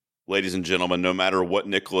Ladies and gentlemen, no matter what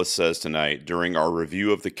Nicholas says tonight during our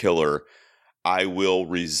review of The Killer, I will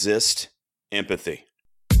resist empathy.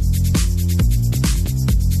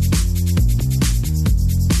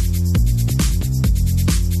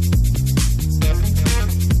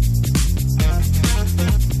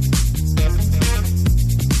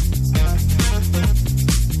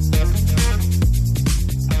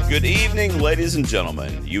 Good evening, ladies and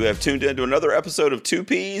gentlemen. You have tuned in to another episode of Two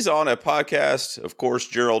Peas on a Podcast. Of course,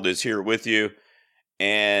 Gerald is here with you,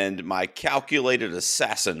 and my calculated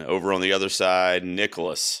assassin over on the other side,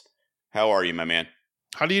 Nicholas. How are you, my man?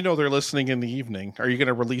 How do you know they're listening in the evening? Are you going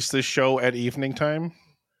to release this show at evening time?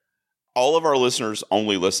 All of our listeners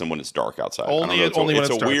only listen when it's dark outside. Only when it's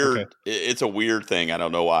dark. Weird. Okay. It's a weird thing. I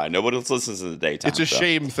don't know why. Nobody else listens in the daytime. It's a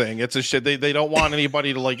shame thing. It's a shit. They don't want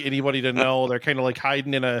anybody to know. They're kind of like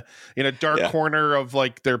hiding in a dark corner of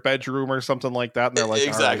like their bedroom or something like that. And they're like,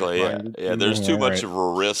 exactly. Right, yeah. There's too much of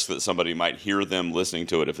a risk that somebody might hear them listening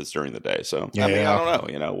to it if it's during the day. So I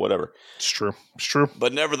don't know. Whatever. It's true.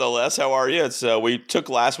 But nevertheless, how are you? It's we took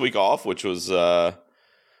last week off, which was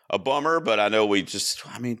a bummer, but I know we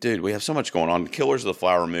have so much going on. Killers of the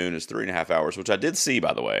Flower Moon is 3.5 hours, which I did see,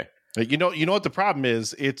 by the way. You know what the problem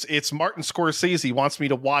is? It's Martin Scorsese wants me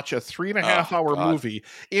to watch a 3.5 hour movie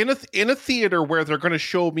in a theater where they're going to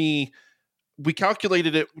show me. We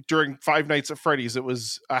calculated it during Five Nights at Freddy's. It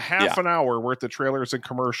was a half an hour worth of trailers and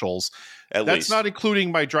commercials. That's not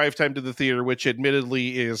including my drive time to the theater, which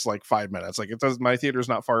admittedly is like 5 minutes. Like my theater's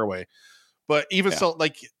not far away. But even so,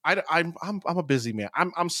 like I'm a busy man.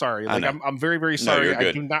 I'm sorry. Like I'm very, very sorry.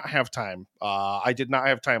 I do not have time. I did not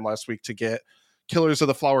have time last week to get Killers of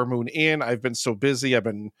the Flower Moon in. I've been so busy. I've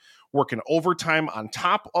been working overtime on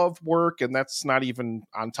top of work, and that's not even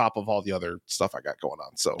on top of all the other stuff I got going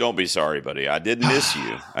on. So don't be sorry, buddy. I did miss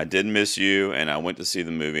you. I did miss you, and I went to see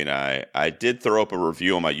the movie, and I did throw up a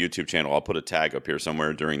review on my YouTube channel. I'll put a tag up here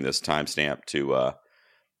somewhere during this timestamp to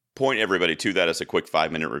point everybody to that as a quick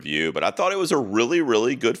 5-minute review. But I thought it was a really,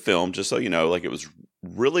 really good film, just so you know. Like, it was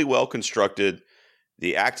really well constructed.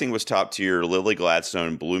 The acting was top tier. Lily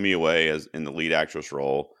Gladstone blew me away as in the lead actress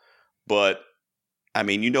role. But I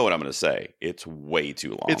mean, you know what I'm going to say. It's way too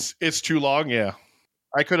long. It's too long, yeah.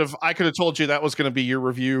 I could have told you that was going to be your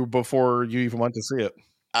review before you even went to see it.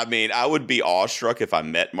 I mean, I would be awestruck if I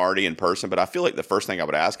met Marty in person, but I feel like the first thing I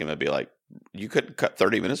would ask him would be like, you couldn't cut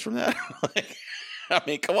 30 minutes from that? I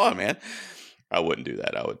mean, come on, man. I wouldn't do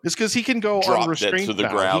that. I would. It's because he can go drop unrestrained to the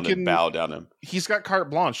ground and bow down to him. He's got carte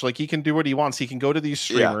blanche. Like, he can do what he wants. He can go to these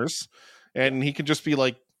streamers and he can just be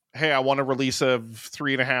like, hey, I want to release a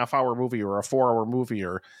 3.5 hour movie or a 4 hour movie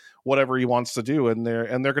or whatever he wants to do. And they're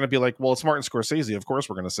going to be like, well, it's Martin Scorsese. Of course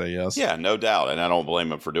we're going to say yes. Yeah, no doubt. And I don't blame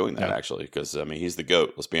him for doing that, actually, because, I mean, he's the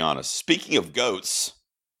GOAT. Let's be honest. Speaking of GOATs,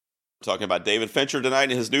 we're talking about David Fincher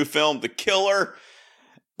tonight in his new film, The Killer.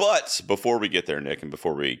 But before we get there, Nick, and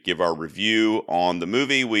before we give our review on the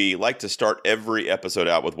movie, we like to start every episode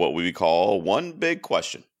out with what we call one big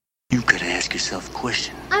question. You gotta ask yourself a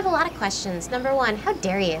question. I have a lot of questions. Number one, how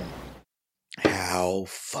dare you? How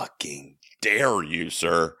fucking dare you,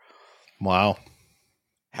 sir? Wow.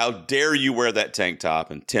 How dare you wear that tank top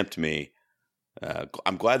and tempt me?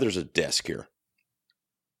 I'm glad there's a desk here.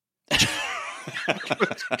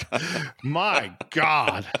 My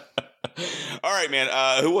God. All right, man.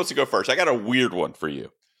 Who wants to go first? I got a weird one for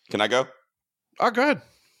you. Can I go? Oh, go ahead.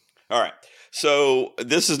 All right. So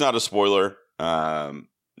this is not a spoiler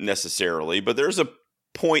necessarily, but there's a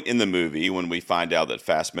point in the movie when we find out that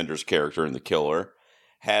Fassbender's character in The Killer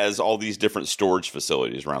has all these different storage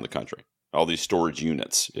facilities around the country, all these storage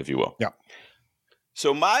units, if you will. Yeah.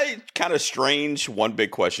 So my kind of strange one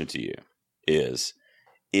big question to you is,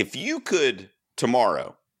 if you could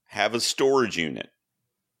tomorrow have a storage unit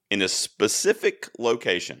in a specific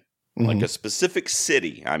location, like a specific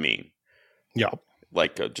city, I mean. Yeah.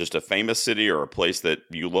 Like just a famous city or a place that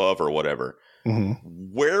you love or whatever.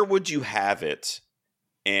 Where would you have it?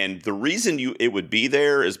 And the reason it would be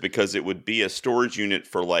there is because it would be a storage unit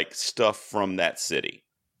for like stuff from that city.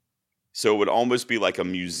 So it would almost be like a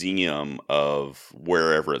museum of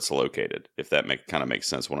wherever it's located, if that kind of makes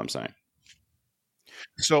sense what I'm saying.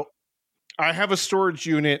 So I have a storage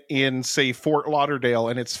unit in, say, Fort Lauderdale,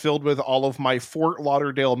 and it's filled with all of my Fort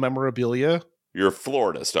Lauderdale memorabilia. Your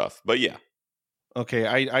Florida stuff, but yeah. Okay,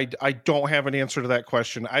 I don't have an answer to that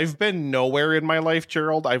question. I've been nowhere in my life,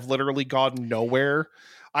 Gerald. I've literally gone nowhere.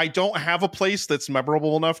 I don't have a place that's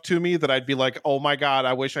memorable enough to me that I'd be like, oh my God,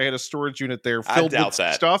 I wish I had a storage unit there filled with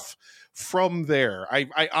stuff from there.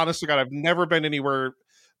 I honestly, God, I've never been anywhere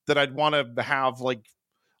that I'd want to have like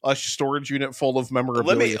a storage unit full of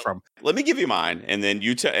memorabilia from? Let me give you mine, and then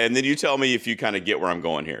you tell me if you kind of get where I'm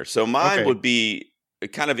going here. So mine would be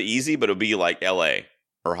kind of easy, but it would be like L.A.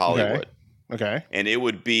 or Hollywood. Okay. And it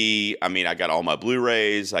would be, I mean, I got all my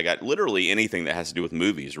Blu-rays. I got literally anything that has to do with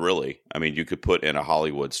movies, really. I mean, you could put in a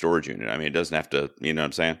Hollywood storage unit. I mean, it doesn't have to, you know what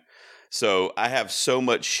I'm saying? So I have so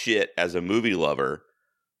much shit as a movie lover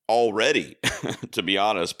already, to be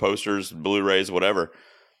honest, posters, Blu-rays, whatever.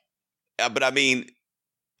 But I mean,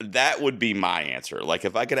 that would be my answer. Like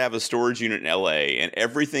if I could have a storage unit in LA and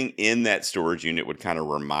everything in that storage unit would kind of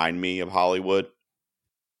remind me of Hollywood.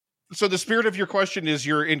 So the spirit of your question is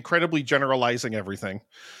you're incredibly generalizing everything.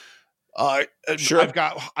 Sure.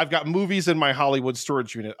 I've got movies in my Hollywood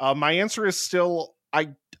storage unit. My answer is still,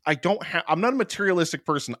 I'm not a materialistic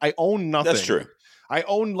person. I own nothing. That's true. I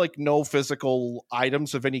own like no physical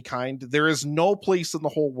items of any kind. There is no place in the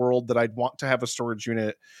whole world that I'd want to have a storage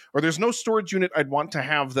unit, or there's no storage unit I'd want to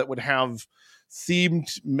have that would have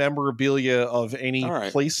themed memorabilia of any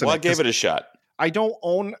place in it. Well, I gave it a shot. I don't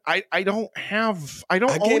own I don't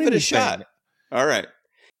own gave it a shot. All right.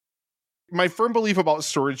 My firm belief about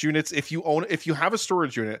storage units, if you have a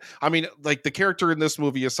storage unit, I mean, like the character in this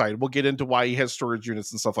movie aside, we'll get into why he has storage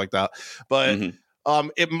units and stuff like that. But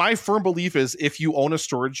my firm belief is if you own a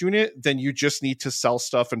storage unit, then you just need to sell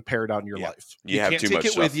stuff and pare down your life. You have can't too take much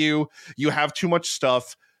it stuff with you. You have too much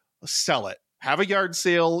stuff. Sell it. Have a yard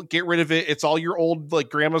sale. Get rid of it. It's all your old, like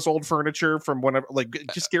grandma's old furniture from whenever. Like,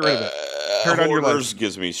 just get rid of it. Tear down your life.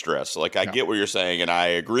 Gives me stress. Like, I get what you're saying, and I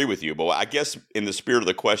agree with you. But I guess in the spirit of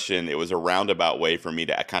the question, it was a roundabout way for me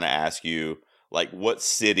to kind of ask you, like, what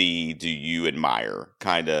city do you admire?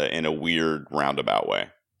 Kind of in a weird roundabout way,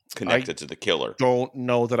 connected to the killer. Don't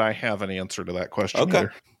know that I have an answer to that question. Okay.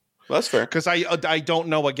 Either. Well, that's fair. Because I don't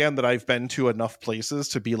know, again, that I've been to enough places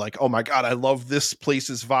to be like, oh my God, I love this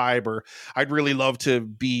place's vibe, or I'd really love to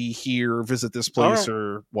be here, visit this place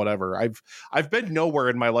or whatever. I've been nowhere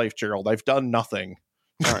in my life, Gerald. I've done nothing.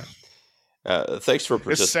 All right. Thanks for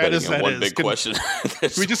participating in one big question.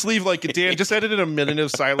 Can we just leave, like, Dan, just edit in a minute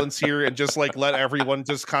of silence here and just like let everyone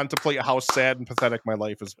just contemplate how sad and pathetic my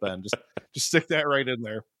life has been. Just stick that right in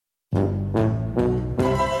there.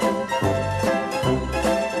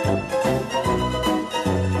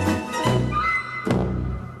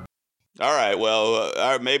 All right.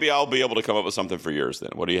 Well, maybe I'll be able to come up with something for yours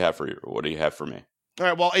then. What do you have for me? All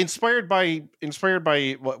right. Well, inspired by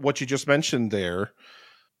what you just mentioned there,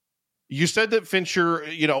 you said that Fincher,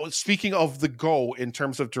 you know, speaking of the go in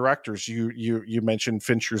terms of directors, you mentioned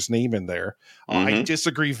Fincher's name in there. I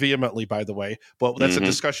disagree vehemently, by the way, but that's a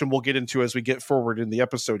discussion we'll get into as we get forward in the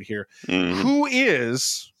episode here. Who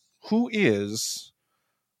is,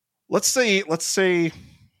 let's say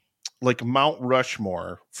like Mount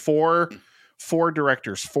Rushmore, four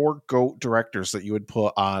directors, four GOAT directors that you would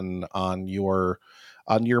put on your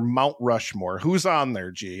Mount Rushmore. Who's on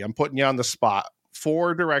there, G? I'm putting you on the spot.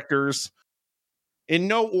 4 directors in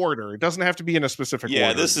no order. It doesn't have to be in a specific order.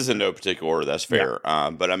 Yeah, this is in no particular order. That's fair.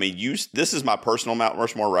 Yeah. But I mean, this is my personal Mount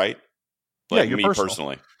Rushmore, right? Like, yeah,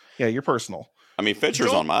 personally. Yeah, you're personal. I mean,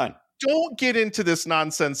 Fincher's on mine. Don't get into this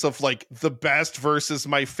nonsense of like the best versus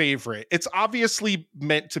my favorite. It's obviously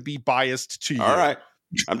meant to be biased to you. All right.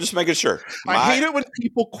 I'm just making sure. I hate it when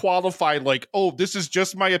people qualify like, oh, this is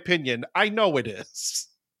just my opinion. I know it is.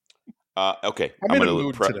 Okay. I'm in a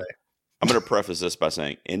mood today. I'm going to preface this by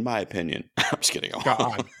saying, in my opinion, I'm just kidding.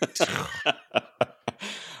 God. All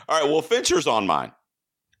right. Well, Fincher's on mine.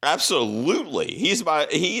 Absolutely. He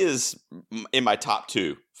is in my top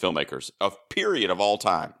 2 filmmakers of period of all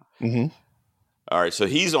time. All right. So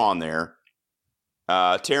he's on there.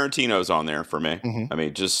 Tarantino's on there for me.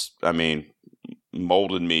 I mean,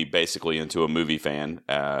 molded me basically into a movie fan.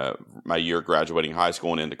 My year graduating high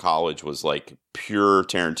school and into college was like pure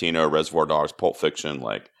Tarantino, Reservoir Dogs, Pulp Fiction,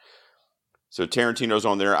 like. So Tarantino's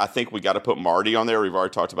on there. I think we got to put Marty on there. We've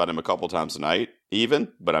already talked about him a couple times tonight,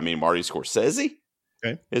 even. But I mean, Marty Scorsese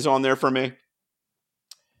is on there for me.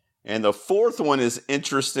 And the 4th one is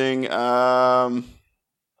interesting. Man,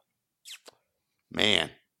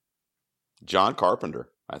 John Carpenter,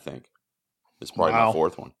 I think, is probably my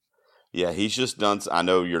 4th one. Yeah, he's just done. I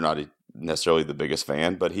know you're not necessarily the biggest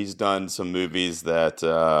fan, but he's done some movies that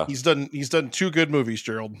he's done 2 good movies,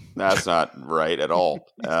 Gerald. That's not right at all.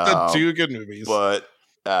 He's done 2 good movies, but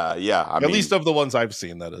yeah, I mean, at least of the ones I've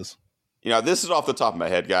seen, that is. You know, this is off the top of my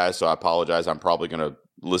head, guys, so I apologize. I'm probably going to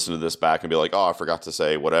listen to this back and be like, oh, I forgot to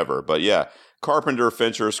say whatever. But yeah, Carpenter,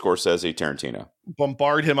 Fincher, Scorsese, Tarantino.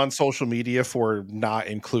 Bombard him on social media for not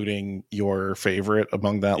including your favorite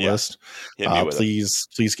among that list.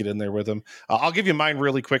 Please get in there with him. I'll give you mine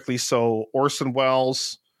really quickly. So Orson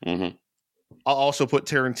Welles, I'll also put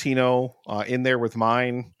Tarantino in there with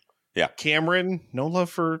mine. Yeah. Cameron, no love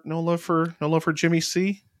for Jimmy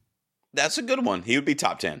C. That's a good one. He would be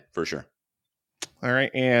top 10 for sure. All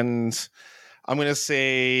right, and I'm going to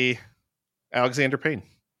say Alexander Payne.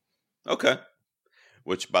 Okay.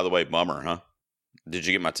 Which, by the way, bummer, huh? Did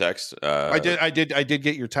you get my text? I did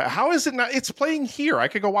get your text. How is it not? It's playing here. I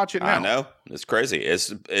could go watch it now. I know. It's crazy.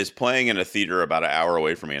 It's playing in a theater about an hour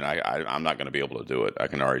away from me, and I'm not going to be able to do it. I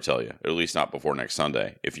can already tell you. At least not before next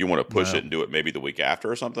Sunday. If you want to push it and do it maybe the week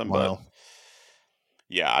after or something. Wow. But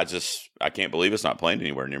yeah, I can't believe it's not playing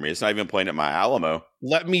anywhere near me. It's not even playing at my Alamo.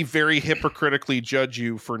 Let me very hypocritically judge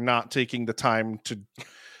you for not taking the time to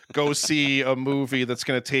go see a movie that's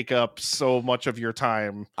going to take up so much of your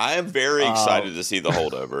time. I am very excited to see The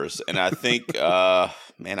Holdovers, and I think,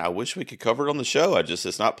 man, I wish we could cover it on the show.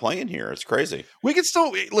 It's not playing here. It's crazy. We could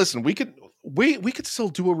still listen. We could still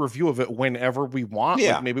do a review of it whenever we want.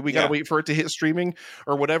 Yeah, like maybe we got to wait for it to hit streaming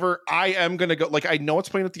or whatever. I am going to go. Like I know it's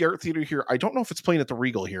playing at the Art Theater here. I don't know if it's playing at the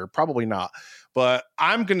Regal here. Probably not. But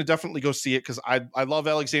I'm going to definitely go see it because I love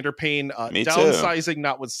Alexander Payne. Me downsizing too.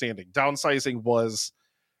 Notwithstanding, downsizing was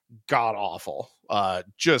god awful,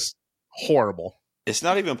 just horrible. It's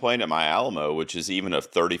not even playing at my Alamo, which is even a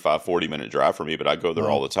 35-40 minute drive for me, but I go there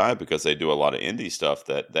all the time because they do a lot of indie stuff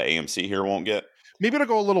that the AMC here won't get. Maybe it'll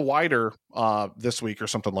go a little wider this week or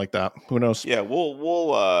something like that. Who knows? Yeah,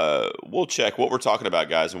 we'll check. What we're talking about,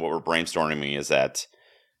 guys, and what we're brainstorming is that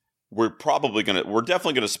we're definitely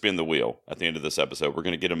gonna spin the wheel at the end of this episode. We're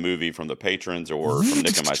gonna get a movie from the patrons or from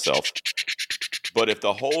Nick and myself. But if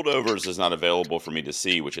The Holdovers is not available for me to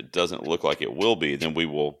see, which it doesn't look like it will be, then we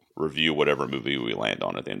will review whatever movie we land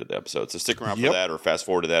on at the end of the episode. So stick around for that or fast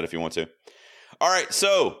forward to that if you want to. All right.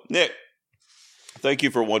 So, Nick, thank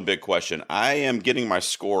you for one big question. I am getting my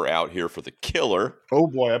score out here for The Killer. Oh,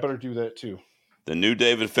 boy. I better do that, too. The new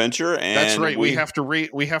David Fincher. And that's right. We have to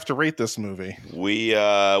rate this movie.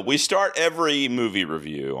 We start every movie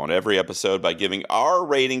review on every episode by giving our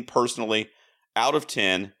rating personally out of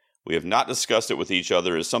 10. We have not discussed it with each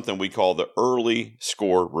other. It's something we call the early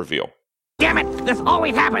score reveal. Damn it, this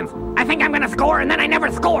always happens. I think I'm going to score and then I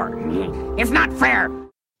never score. It's not fair.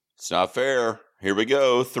 It's not fair. Here we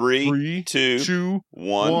go. 3, 2,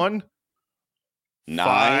 1.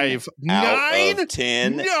 9 out of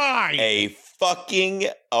 10. 9. A fucking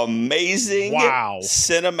amazing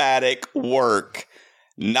cinematic work.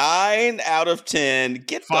 9 out of 10.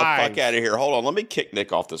 Get 5. The fuck out of here. Hold on. Let me kick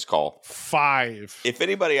Nick off this call. 5. If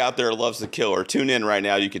anybody out there loves The Killer, tune in right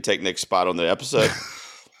now. You can take Nick's spot on the episode.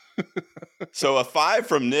 So a 5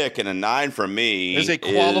 from Nick and a 9 from me is a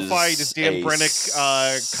qualified Dan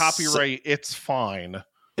Brennick copyright. It's fine.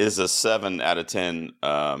 Is a 7 out of 10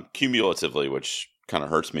 cumulatively, which kind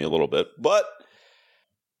of hurts me a little bit. But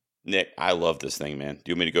Nick, I love this thing, man. Do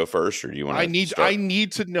you want me to go first, or do you want to? I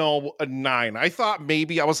need to know a 9. I thought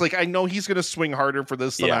maybe I was like, I know he's going to swing harder for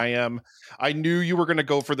this than I am. I knew you were going to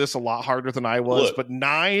go for this a lot harder than I was, but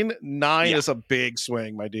 9 is a big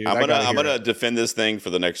swing, my dude. I'm gonna defend this thing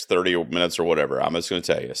for the next 30 minutes or whatever. I'm just going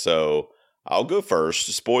to tell you. So I'll go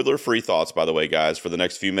first. Spoiler-free thoughts, by the way, guys. For the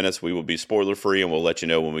next few minutes, we will be spoiler-free, and we'll let you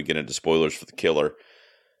know when we get into spoilers for The Killer.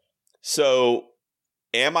 So,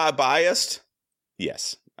 am I biased?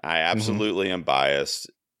 Yes. I absolutely am biased.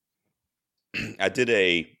 I did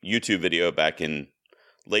a YouTube video back in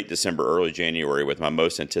late December, early January with my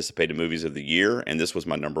most anticipated movies of the year, and this was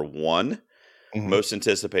my number 1 most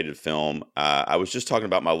anticipated film. I was just talking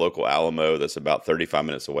about my local Alamo that's about 35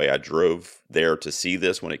 minutes away. I drove there to see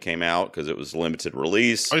this when it came out because it was limited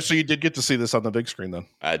release. Oh, so you did get to see this on the big screen then?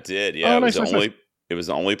 I did, yeah. It was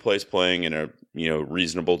the only place playing in a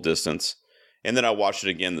reasonable distance. And then I watched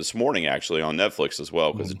it again this morning, actually, on Netflix as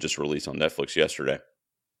well, because it just released on Netflix yesterday.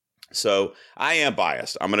 So I am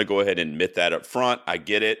biased. I'm going to go ahead and admit that up front. I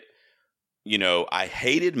get it. I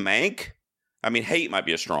hated Mank. I mean, hate might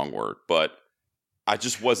be a strong word, but I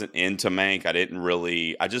just wasn't into Mank.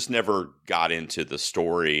 I just never got into the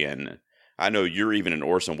story. And I know you're even an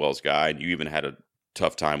Orson Welles guy, and you even had a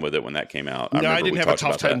tough time with it when that came out. No, I didn't have a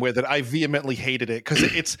tough time with it. I vehemently hated it because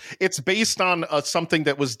it's based on something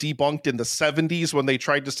that was debunked in the 70s when they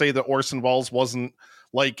tried to say that Orson Welles wasn't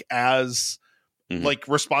like as like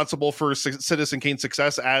responsible for Citizen Kane's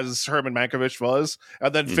success as Herman Mankiewicz was,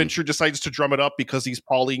 and then Fincher decides to drum it up because he's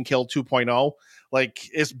Pauline Kael 2.0. Like,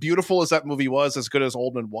 as beautiful as that movie was, as good as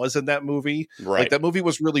Oldman was in that movie, like that movie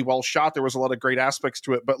was really well shot. There was a lot of great aspects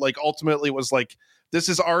to it, but like ultimately it was like, this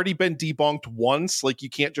has already been debunked once. Like, you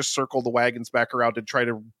can't just circle the wagons back around and try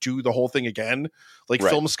to do the whole thing again. Like,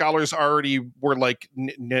 film scholars already were like,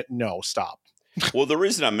 no, stop. Well, the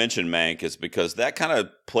reason I mentioned Mank is because that kind of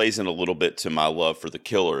plays in a little bit to my love for The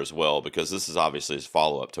Killer as well, because this is obviously his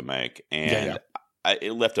follow-up to Mank, and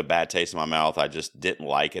it left a bad taste in my mouth. I just didn't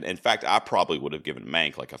like it. In fact, I probably would have given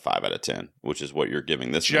Mank like a 5 out of 10, which is what you're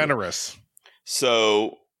giving this generous movie.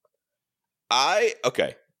 So and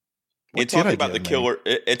talking about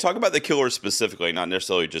The Killer specifically, not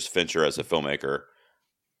necessarily just Fincher as a filmmaker,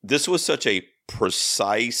 this was such a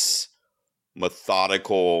precise,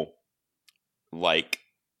 methodical,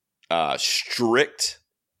 strict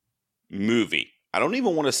movie. I don't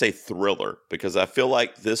even want to say thriller, because I feel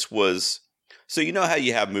like this was, so you know how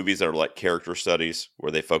you have movies that are like character studies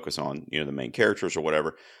where they focus on, the main characters or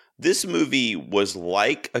whatever. This movie was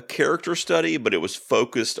like a character study, but it was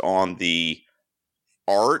focused on the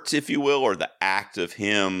art, if you will, or the act of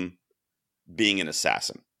him being an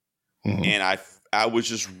assassin. Mm-hmm. And I was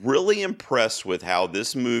just really impressed with how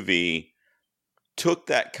this movie took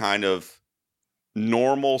that kind of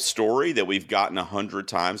normal story that we've gotten 100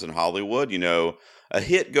 times in Hollywood. A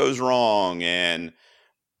hit goes wrong, and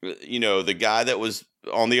the guy that was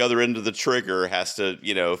on the other end of the trigger has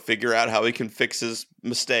to figure out how he can fix his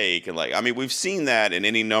mistake. And we've seen that in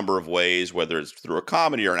any number of ways, whether it's through a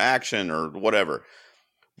comedy or an action or whatever.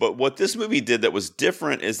 But what this movie did that was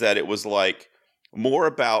different is that it was more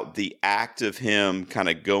about the act of him kind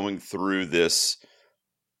of going through this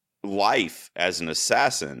life as an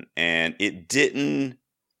assassin, and it didn't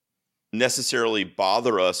necessarily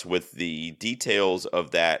bother us with the details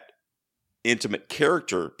of that intimate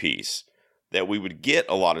character piece that we would get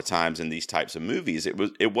a lot of times in these types of movies.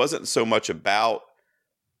 It wasn't so much about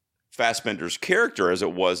Fassbender's character as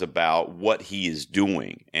it was about what he is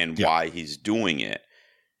doing and why he's doing it.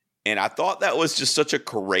 And I thought that was just such a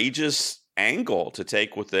courageous angle to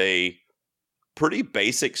take with a pretty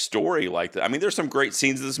basic story like that. There's some great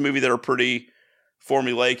scenes in this movie that are pretty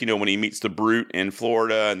formulaic, when he meets the Brute in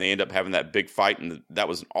Florida and they end up having that big fight, and that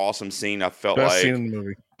was an awesome scene. I felt best scene in the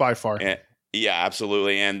movie by far. And, yeah,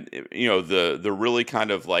 absolutely. And the really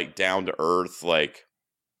kind of down to earth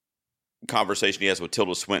conversation he has with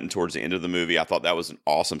Tilda Swinton towards the end of the movie, I thought that was an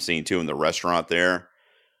awesome scene too, in the restaurant there.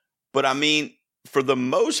 But for the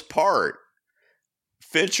most part,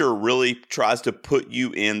 Fincher really tries to put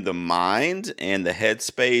you in the mind and the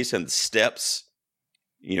headspace and the steps,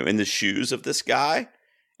 in the shoes of this guy.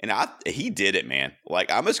 And he did it, man.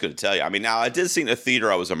 I'm just going to tell you. Now I did see it in a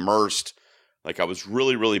theater. I was immersed. I was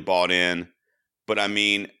really, really bought in. But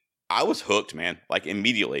I was hooked, man.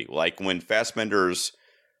 Immediately. When Fassbender's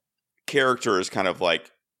character is kind of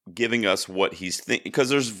giving us what he's thinking, because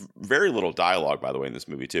there's very little dialogue, by the way, in this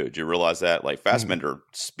movie too. Did you realize that? Fassbender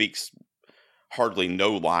speaks hardly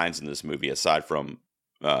no lines in this movie aside from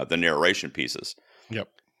the narration pieces. Yep.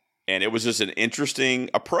 And it was just an interesting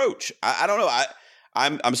approach. I don't know.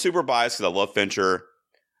 I'm super biased because I love Fincher.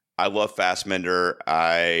 I love Fassbender.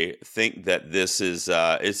 I think that this is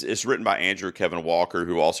it's written by Andrew Kevin Walker,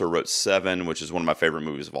 who also wrote Seven, which is one of my favorite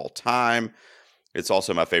movies of all time. It's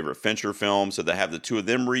also my favorite Fincher film. So they have the two of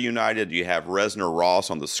them reunited. You have Reznor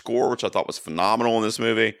Ross on the score, which I thought was phenomenal in this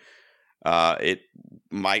movie. It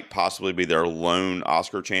might possibly be their lone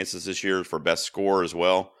Oscar chances this year for best score as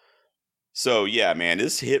well. So yeah, man,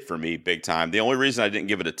 this hit for me big time. The only reason I didn't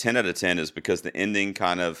give it a 10 out of 10 is because the ending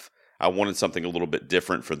I wanted something a little bit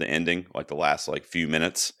different for the ending, the last few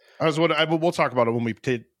minutes. We'll talk about it when we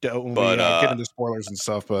get into spoilers and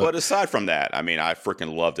stuff. But aside from that, I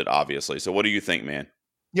freaking loved it, obviously. So what do you think, man?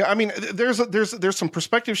 Yeah, there's some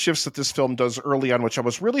perspective shifts that this film does early on, which I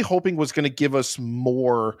was really hoping was going to give us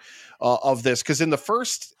more of this. Because in the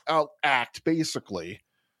first act, basically,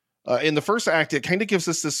 it kind of gives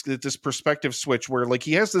us this perspective switch where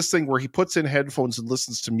he has this thing where he puts in headphones and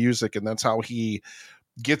listens to music, and that's how he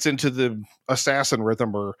gets into the assassin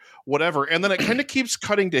rhythm or whatever. And then it kind of keeps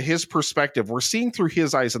cutting to his perspective. We're seeing through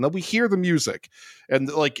his eyes, and then we hear the music.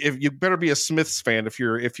 And if you better be a Smiths fan if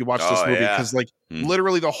you watch this movie, because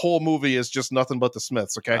literally the whole movie is just nothing but the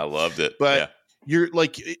Smiths. Okay. I loved it. But you're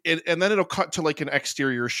and then it'll cut to an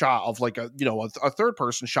exterior shot of a third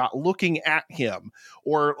person shot looking at him,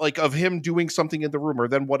 or of him doing something in the room, or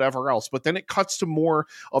then whatever else. But then it cuts to more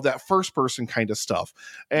of that first person kind of stuff.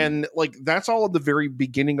 And that's all at the very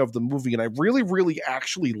beginning of the movie. And I really, really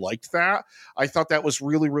actually liked that. I thought that was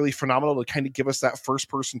really, really phenomenal to kind of give us that first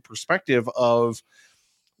person perspective of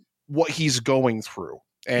what he's going through.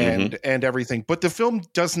 And everything, but the film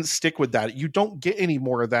doesn't stick with that. You don't get any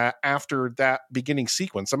more of that after that beginning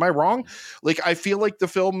sequence. Am I wrong? I feel like the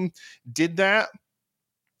film did that.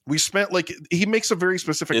 We spent he makes a very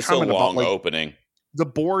specific comment about opening. the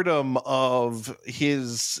boredom of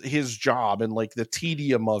his job and like the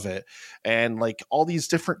tedium of it and like all these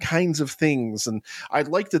different kinds of things. And I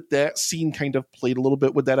like that scene kind of played a little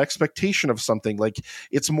bit with that expectation of something. Like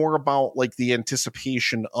it's more about like the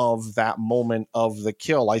anticipation of that moment of the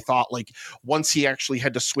kill. I thought like once he actually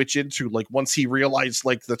had to switch into like once he realized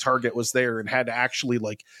like the target was there and had to actually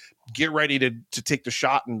like get ready to take the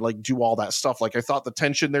shot and like do all that stuff. Like I thought the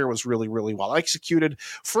tension there was really, really well executed.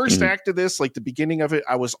 First act of this, like the beginning of it,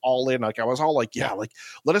 I was all in. Like I was all like, yeah, like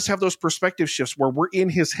let us have those perspective shifts where we're in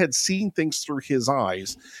his head, seeing things through his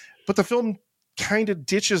eyes. But the film kind of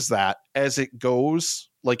ditches that as it goes.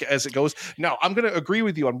 Now, I'm going to agree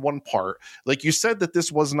with you on one part. Like you said that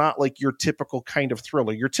this was not like your typical kind of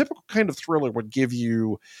thriller. Your typical kind of thriller would give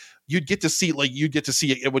you, you'd get to see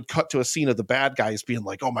it would cut to a scene of the bad guys being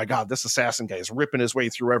like, oh my God, this assassin guy is ripping his way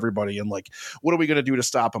through everybody. And like, what are we going to do to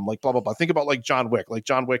stop him? Like, blah, blah, blah. Think about like John Wick. Like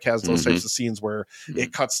John Wick has those types of scenes where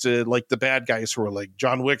it cuts to like the bad guys who are like,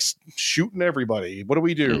 John Wick's shooting everybody. What do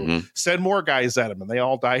we do? Send more guys at him and they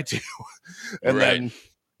all die too. And then,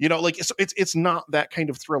 you know, like it's not that kind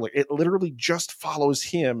of thriller. It literally just follows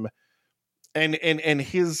him and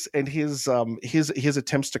his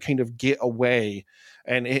attempts to kind of get away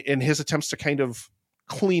and his attempts to kind of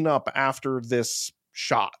clean up after this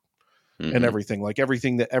shot and everything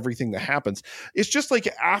that happens. It's just like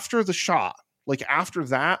after the shot, like after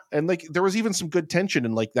that, and like there was even some good tension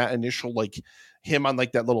in like that initial like him on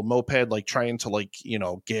like that little moped, like trying to like, you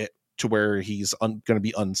know, get to where he's going to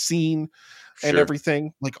be unseen and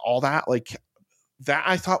everything, like all that, like that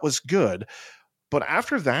I thought was good. But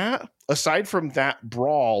after that, aside from that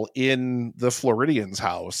brawl in the Floridian's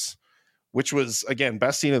house, which was again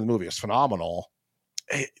best scene of the movie, is phenomenal.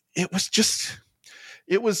 It was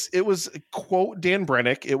quote Dan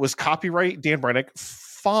Brennick. It was copyright Dan Brennick.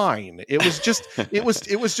 Fine. It was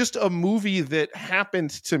just a movie that happened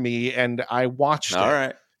to me, and I watched it. All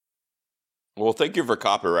right. Well, thank you for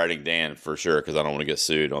copywriting Dan for sure, because I don't want to get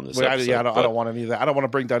sued on this episode. I don't want any of that. I don't want to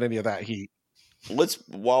bring down any of that heat.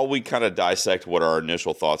 While we kind of dissect what our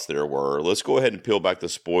initial thoughts there were, let's go ahead and peel back the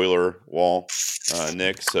spoiler wall,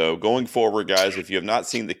 Nick. So going forward, guys, if you have not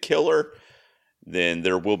seen The Killer, then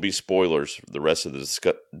there will be spoilers for the rest of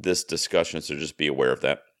this discussion, so just be aware of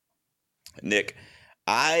that. Nick,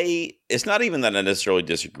 it's not even that I necessarily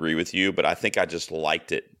disagree with you, but I think I just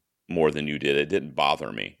liked it more than you did. It didn't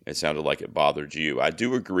bother me. It sounded like it bothered you. I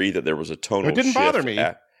do agree that there was a tonal shift. It didn't bother me.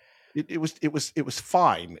 It was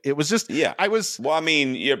fine. It was just, well, I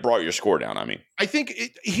mean, you brought your score down. I mean, I think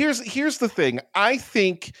here's the thing. I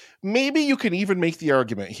think maybe you can even make the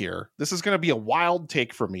argument here. This is going to be a wild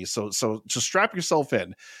take for me. So strap yourself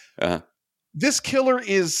in. This killer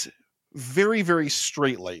is very, very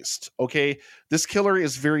straight-laced. Okay. This killer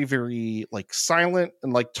is very, very like silent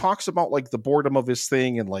and like talks about like the boredom of his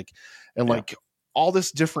thing and like all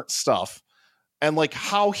this different stuff. And like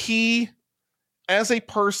how he, as a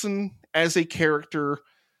person, as a character,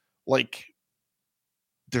 like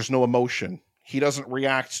there's no emotion. He doesn't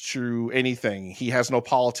react to anything. He has no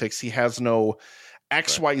politics. He has no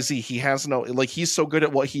XYZ. He has no, like, he's so good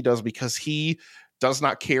at what he does because he does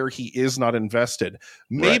not care. He is not invested.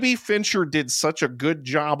 Maybe Fincher did such a good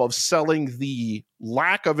job of selling the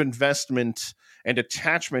lack of investment and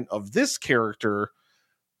attachment of this character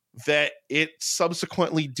that it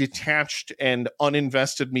subsequently detached and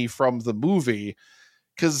uninvested me from the movie.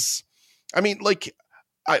 Because, I mean, like,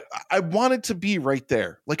 I wanted to be right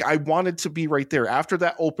there. Like, I wanted to be right there after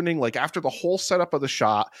that opening, like after the whole setup of the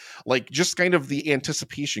shot, like just kind of the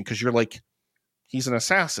anticipation. Because you're like, he's an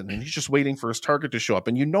assassin and he's just waiting for his target to show up.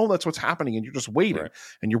 And you know that's what's happening. And you're just waiting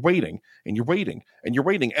and you're waiting and you're waiting and you're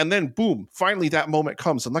waiting. And then boom, finally that moment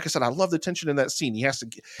comes. And like I said, I love the tension in that scene. He has to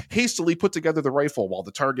hastily put together the rifle while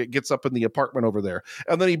the target gets up in the apartment over there.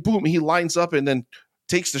 And then he lines up and then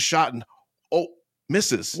takes the shot and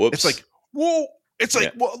misses. Whoops. It's like, whoa. It's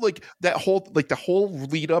like, well, like that whole, like the whole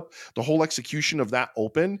lead up, the whole execution of that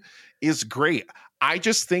open is great. I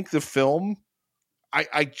just think the film,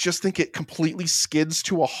 I just think it completely skids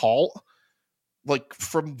to a halt, like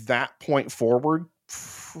from that point forward,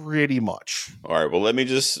 pretty much. All right. Well, let me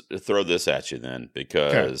just throw this at you then,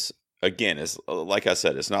 because again, it's like I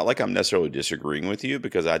said, it's not like I'm necessarily disagreeing with you,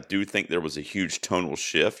 because I do think there was a huge tonal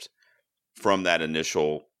shift from that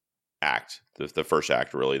initial act, the first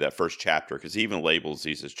act, really, that first chapter, because he even labels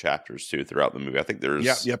these as chapters too throughout the movie. I think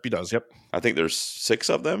there's he does. I think there's 6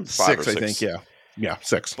 of them, 5 or 6, I think. Yeah,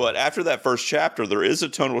 6. But after that first chapter, there is a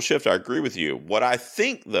tonal shift. I agree with you. What I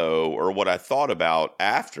think, though, or what I thought about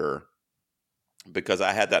after, because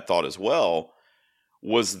I had that thought as well,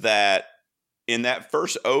 was that in that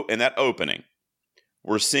opening,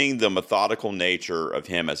 we're seeing the methodical nature of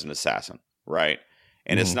him as an assassin, right?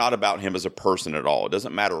 And it's not about him as a person at all. It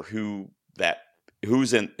doesn't matter who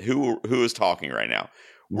is talking right now.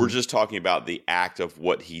 We're just talking about the act of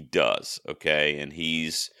what he does, okay? And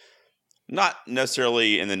he's not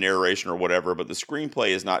necessarily in the narration or whatever, but the screenplay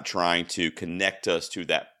is not trying to connect us to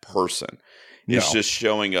that person. It's just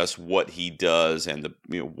showing us what he does and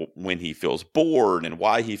when he feels bored and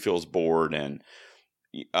why he feels bored and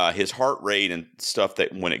his heart rate and stuff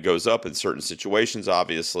that when it goes up in certain situations,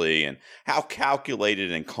 obviously, and how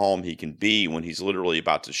calculated and calm he can be when he's literally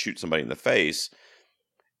about to shoot somebody in the face.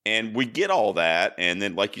 And we get all that. And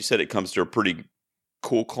then, like you said, it comes to a pretty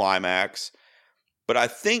cool climax. But I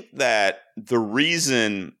think that the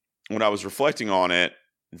reason, when I was reflecting on it,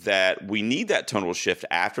 that we need that tonal shift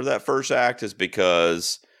after that first act is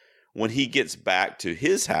because when he gets back to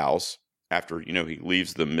his house after, he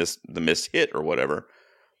leaves the missed hit or whatever,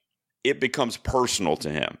 it becomes personal to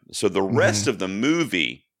him. So the rest of the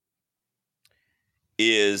movie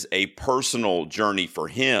is a personal journey for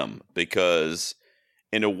him because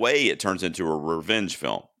in a way it turns into a revenge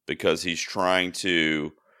film because he's trying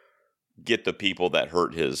to get the people that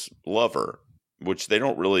hurt his lover, which they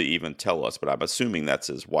don't really even tell us, but I'm assuming that's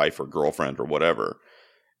his wife or girlfriend or whatever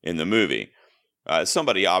in the movie.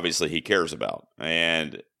 Somebody obviously he cares about.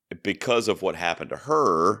 And because of what happened to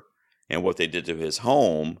her and what they did to his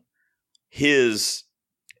home, his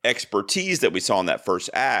expertise that we saw in that first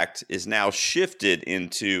act is now shifted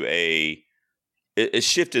into it's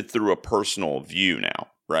shifted through a personal view now,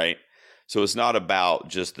 right? So it's not about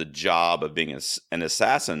just the job of being an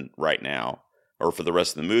assassin right now or for the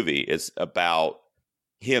rest of the movie. It's about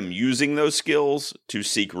him using those skills to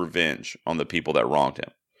seek revenge on the people that wronged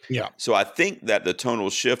him. Yeah. So I think that the tonal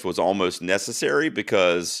shift was almost necessary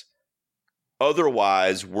because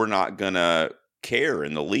otherwise we're not going to care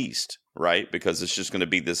in the least, right? Because it's just going to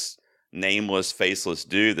be this nameless, faceless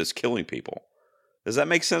dude that's killing people. Does that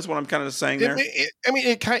make sense what I'm kind of saying there?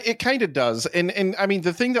 It kind of does. And I mean,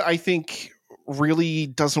 the thing that I think really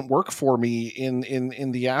doesn't work for me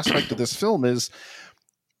in the aspect of this film is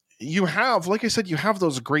you have, like I said, you have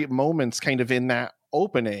those great moments kind of in that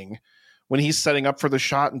opening when he's setting up for the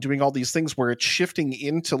shot and doing all these things where it's shifting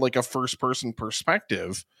into like a first person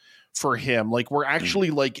perspective for him. Like we're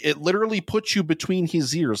actually like, it literally puts you between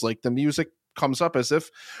his ears. Like the music comes up as if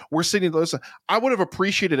we're sitting there. I would have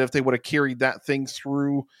appreciated if they would have carried that thing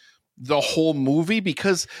through the whole movie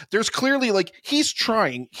because there's clearly like he's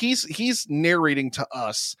narrating to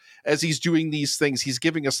us as he's doing these things. He's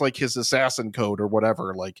giving us like his assassin code or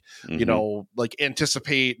whatever, like, like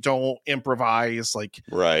anticipate, don't improvise, like,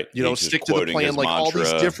 right. Stick to the plan, like mantra. All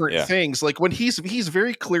these different things. Like when he's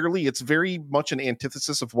very clearly, it's very much an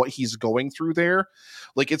antithesis of what he's going through there.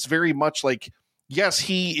 Like, it's very much like, yes,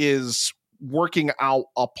 he is working out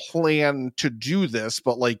a plan to do this,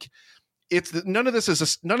 but like none of this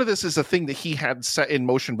is a thing that he had set in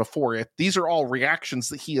motion before it. These are all reactions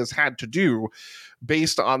that he has had to do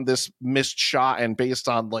based on this missed shot and based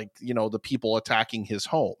on like, the people attacking his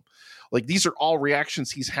home. Like these are all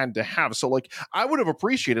reactions he's had to have. So like I would have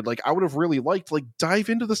appreciated, like I would have really liked, like dive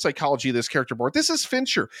into the psychology of this character more. This is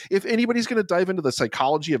Fincher. If anybody's going to dive into the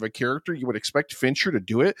psychology of a character, you would expect Fincher to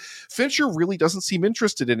do it. Fincher really doesn't seem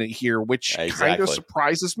interested in it here, which kind of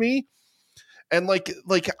surprises me. And like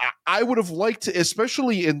I would have liked to,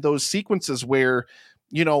 especially in those sequences where,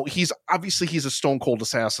 he's a stone cold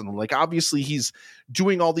assassin. Like, obviously he's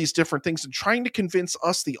doing all these different things and trying to convince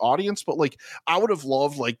us, the audience. But like, I would have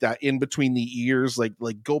loved like that in between the ears, like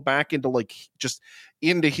go back into like just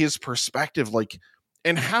into his perspective, like,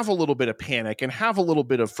 and have a little bit of panic and have a little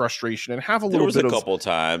bit of frustration and have a little bit of There was a couple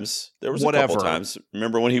times.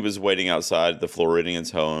 Remember when he was waiting outside the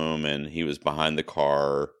Floridian's home and he was behind the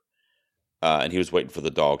car and he was waiting for the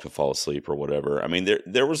dog to fall asleep or whatever. I mean,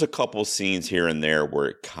 there was a couple scenes here and there where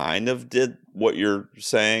it kind of did what you're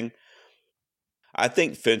saying. I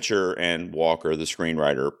think Fincher and Walker, the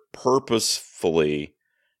screenwriter, purposefully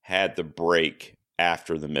had the break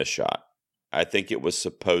after the miss shot. I think it was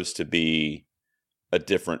supposed to be a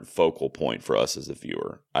different focal point for us as a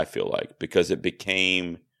viewer, I feel like, because it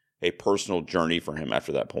became a personal journey for him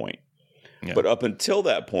after that point. Yeah. But up until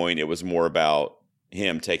that point, it was more about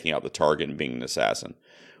him taking out the target and being an assassin,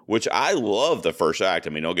 which I love the first act. I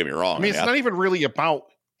mean, don't get me wrong. I mean, it's not even really about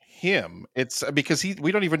him. It's because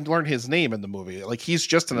we don't even learn his name in the movie. Like, he's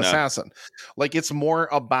just an assassin. Like, it's more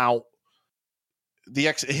about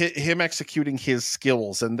him executing his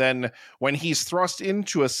skills. And then when he's thrust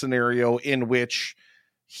into a scenario in which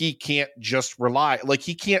he can't just rely, like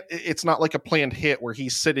he can't, it's not like a planned hit where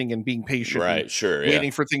he's sitting and being patient, Right, sure, waiting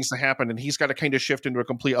for things to happen, and he's got to kind of shift into a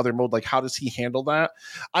complete other mode. Like, how does he handle that?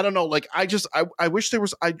 I don't know. Like, I wish there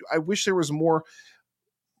was, I wish there was more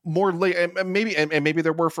maybe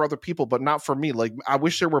there were for other people, but not for me. Like, I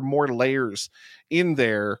wish there were more layers in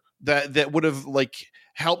there that would have like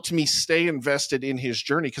helped me stay invested in his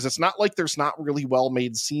journey, because it's not like there's not really well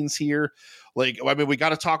made scenes here. Like, I mean, we got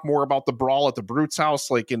to talk more about the brawl at the Brute's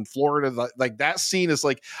house, like in Florida. Like that scene is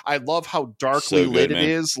like, I love how darkly lit it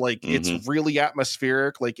is. Like, it's really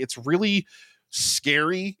atmospheric. Like, it's really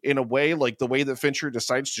scary in a way, like the way that Fincher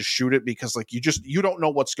decides to shoot it, because like you don't know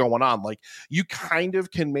what's going on. Like, you kind of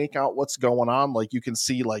can make out what's going on. Like, you can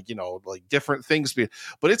see like, you know, like different things,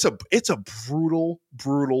 but it's a brutal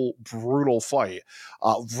fight.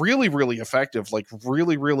 Really, really effective, like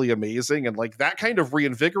really, really amazing. And like that kind of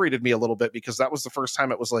reinvigorated me a little bit, because that was the first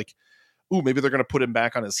time it was like, ooh, maybe they're going to put him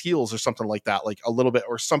back on his heels or something like that, like a little bit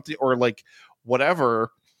or something, or like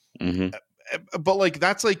whatever. But like,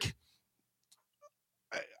 that's like,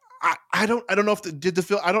 I don't know if the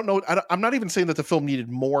film, I don't know. I'm not even saying that the film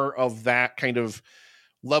needed more of that kind of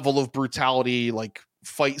level of brutality, like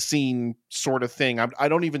fight scene sort of thing. I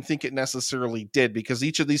don't even think it necessarily did, because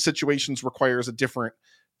each of these situations requires a different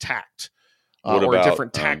tact or a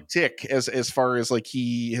different tactic as far as like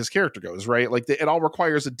his character goes, right? Like it all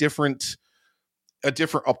requires a different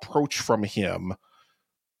approach from him.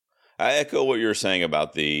 I echo what you're saying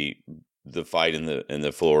about the fight in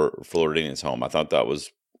the Floridian's home. I thought that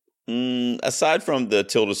was, aside from the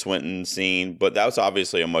Tilda Swinton scene, but that was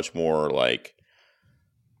obviously a much more like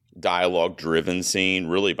dialogue driven scene,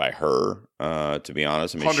 really by her. To be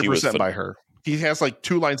honest, I mean, 100% by her. He has like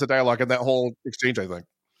 2 lines of dialogue in that whole exchange, I think.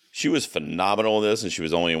 She was phenomenal in this, and she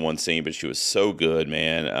was only in one scene, but she was so good,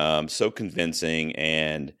 man. So convincing.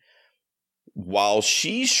 And while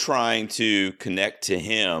she's trying to connect to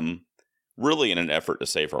him, really in an effort to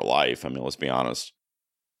save her life, I mean, let's be honest.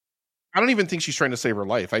 I don't even think she's trying to save her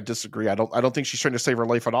life. I disagree. I don't think she's trying to save her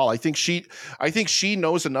life at all. I think she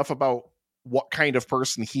knows enough about what kind of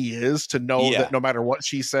person he is to know that no matter what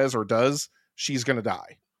she says or does, she's going to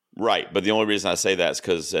die. Right. But the only reason I say that is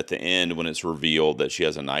because at the end, when it's revealed that she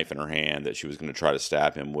has a knife in her hand that she was going to try to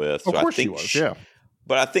stab him with. Of course she was, yeah.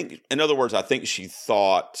 But I think, in other words, I think she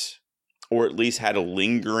thought, or at least had a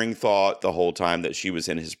lingering thought the whole time that she was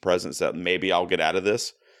in his presence, that maybe I'll get out of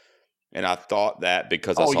this. And I thought that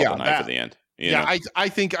because I saw the knife at the end. You know? I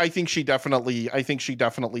think she definitely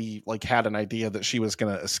like had an idea that she was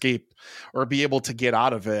going to escape or be able to get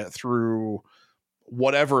out of it through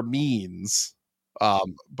whatever means.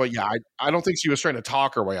 But yeah, I don't think she was trying to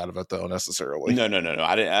talk her way out of it though, necessarily. No.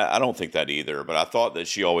 I don't think that either. But I thought that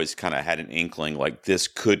she always kind of had an inkling like this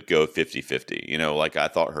could go 50-50. You know, like I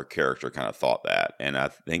thought her character kind of thought that. And I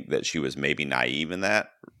think that she was maybe naive in that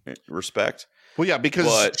respect. Well, yeah,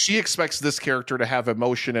 because she expects this character to have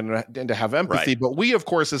emotion and to have empathy. Right. But we, of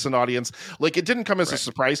course, as an audience, like it didn't come as a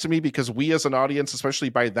surprise to me, because we as an audience, especially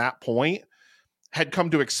by that point, had come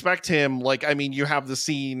to expect him. Like, I mean, you have the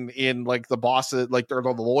scene in like the boss, like or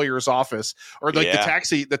the lawyer's office, or like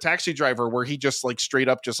the taxi driver, where he just like straight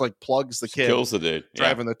up just like plugs the kid, kills the dude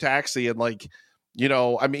driving the taxi, and like, you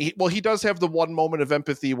know, I mean, he does have the one moment of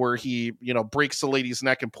empathy where he, you know, breaks the lady's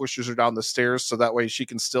neck and pushes her down the stairs, so that way she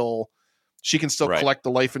can still collect the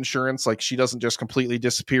life insurance. Like she doesn't just completely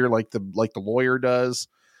disappear like the lawyer does.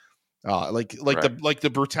 The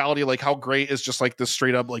brutality, like how great is just like this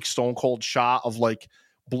straight up like stone cold shot of like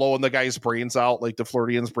blowing the guy's brains out, like the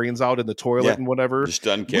Floridian's brains out in the toilet and whatever. Just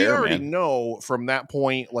doesn't care. We already know from that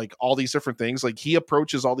point, like all these different things, like he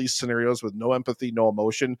approaches all these scenarios with no empathy, no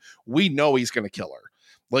emotion. We know he's going to kill her.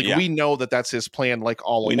 Like we know that that's his plan, like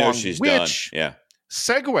all along. We know she's done. Yeah.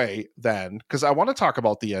 Segue then, because I want to talk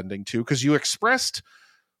about the ending too, because you expressed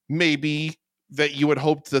maybe that you had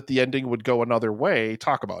hoped that the ending would go another way.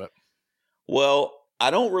 Talk about it. Well, I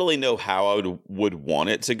don't really know how I would want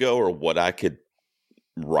it to go or what I could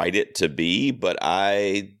write it to be, but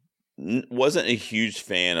I wasn't a huge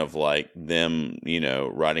fan of like them, you know,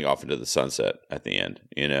 riding off into the sunset at the end,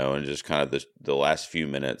 you know, and just kind of the last few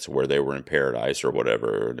minutes where they were in paradise or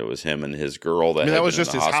whatever. And it was him and his girl that was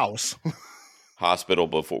just his house. Hospital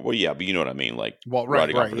before. Well, yeah, but you know what I mean? Like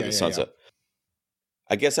riding off into the sunset. Yeah.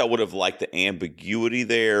 I guess I would have liked the ambiguity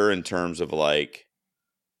there in terms of like,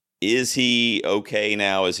 is he okay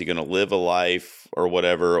now? Is he going to live a life or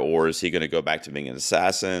whatever? Or is he going to go back to being an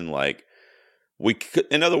assassin? Like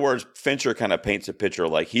in other words, Fincher kind of paints a picture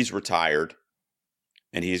like he's retired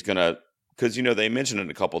and he's going to, because, you know, they mentioned it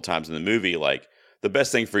a couple of times in the movie, like the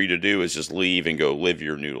best thing for you to do is just leave and go live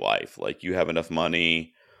your new life. Like you have enough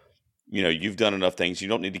money. you've done enough things. You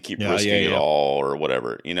don't need to keep Yeah, risking it all or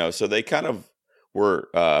whatever, So they kind of were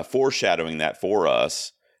foreshadowing that for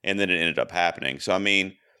us, and then it ended up happening. So, I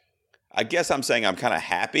mean, I guess I'm saying I'm kind of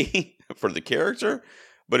happy for the character,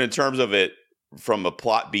 but in terms of it from a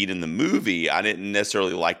plot beat in the movie, I didn't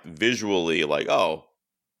necessarily like visually, like, oh,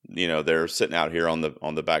 they're sitting out here on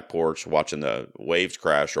the back porch watching the waves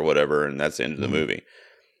crash or whatever, and that's the end of the movie.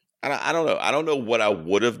 I don't know. I don't know what I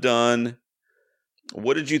would have done.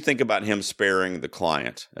 What did you think about him sparing the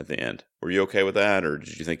client at the end? Were you okay with that, or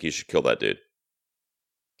did you think he should kill that dude?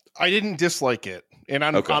 I didn't dislike it. And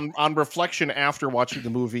on reflection after watching the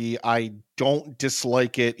movie, I don't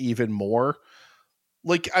dislike it even more.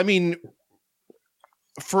 Like, I mean,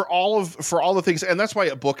 for all the things, and that's why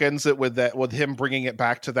it bookends it with him bringing it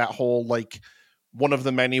back to that whole, like, one of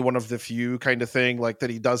the many, one of the few kind of thing, like that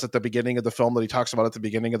he does at the beginning of the film, that he talks about at the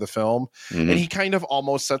beginning of the film. Mm-hmm. And he kind of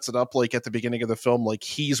almost sets it up like at the beginning of the film, like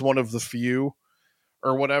he's one of the few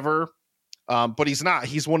or whatever. But he's not.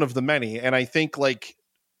 He's one of the many. And I think, like,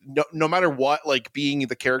 no matter what, like, being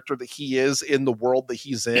the character that he is in the world that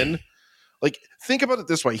he's in, like, think about it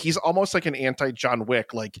this way. He's almost like an anti-John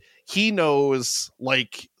Wick. Like, he knows,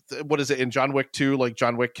 like, what is it in John Wick 2? Like,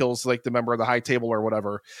 John Wick kills, like, the member of the High Table or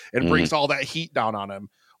whatever and brings all that heat down on him.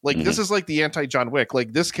 Like, this is like the anti-John Wick.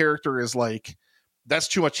 Like, this character is like, that's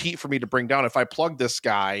too much heat for me to bring down. If I plug this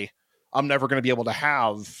guy, I'm never going to be able to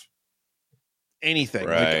have anything.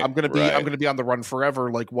 Right, like, I'm gonna be on the run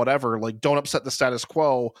forever, like, whatever, like, don't upset the status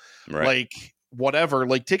quo, like, whatever,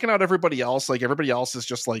 like, taking out everybody else, like, everybody else is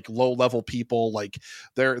just like low level people, like,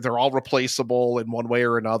 they're all replaceable in one way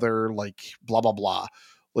or another, like, blah blah blah,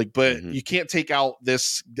 like, but you can't take out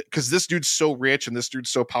this, because this dude's so rich and this dude's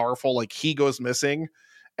so powerful, like, he goes missing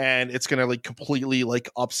and it's gonna, like, completely, like,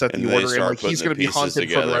 upset the order, and, like, he's gonna be haunted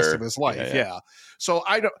for the rest of his life. Yeah. So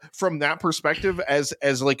I don't, from that perspective, as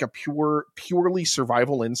like a purely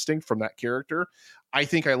survival instinct from that character, I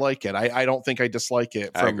think I like it. I don't think I dislike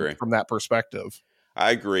it from that perspective.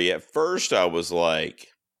 I agree. At first I was like,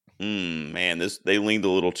 man, they leaned a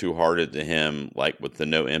little too hard into him, like, with the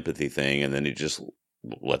no empathy thing, and then he just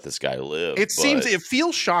let this guy live. It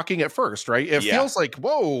feels shocking at first, right? It feels like,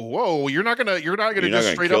 whoa, you're not gonna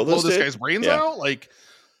just straight up blow this guy's brains out, like,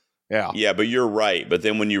 yeah, but you're right. But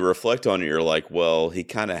then when you reflect on it, you're like, well, he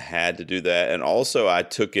kind of had to do that, and also I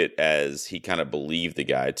took it as he kind of believed the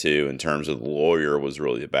guy too, in terms of the lawyer was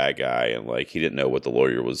really the bad guy, and, like, he didn't know what the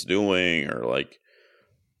lawyer was doing, or, like,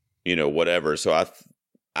 whatever. So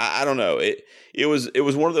I don't know. It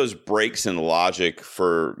was one of those breaks in logic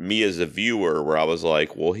for me as a viewer, where I was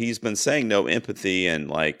like, well, he's been saying no empathy, and,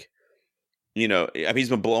 like, I mean, he's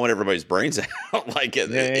been blowing everybody's brains out, like,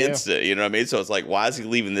 instant. You know what I mean? So it's like, why is he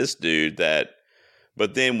leaving this dude that?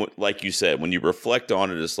 But then, like you said, when you reflect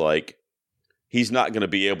on it, it's like, he's not going to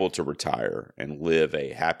be able to retire and live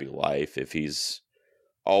a happy life if he's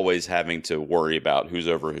always having to worry about who's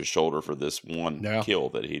over his shoulder for this one kill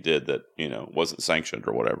that he did that, wasn't sanctioned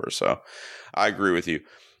or whatever. So I agree with you.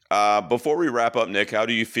 Before we wrap up, Nick, how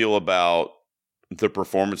do you feel about the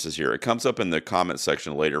performances here? It comes up in the comment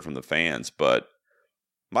section later from the fans, but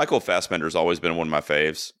Michael Fassbender's always been one of my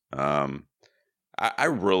faves. I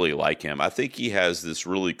really like him. I think he has this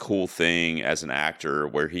really cool thing as an actor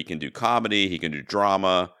where he can do comedy, he can do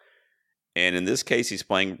drama. And in this case, he's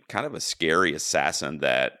playing kind of a scary assassin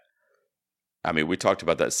that, I mean, we talked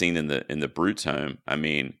about that scene in the Brute's home. I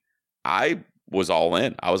mean, I was all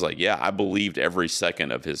in. I was like, yeah, I believed every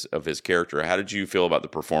second of his character. How did you feel about the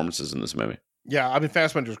performances in this movie? Yeah, I mean,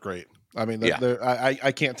 Fassbender's great. I mean,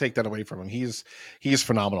 I can't take that away from him. He's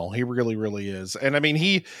phenomenal. He really, really is. And I mean,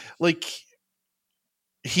 he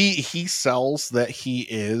sells that he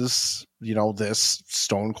is, this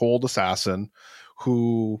stone cold assassin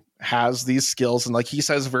who has these skills. And, like, he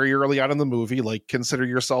says very early on in the movie, like, consider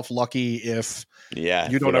yourself lucky if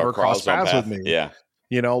you don't ever cross paths with me. Yeah.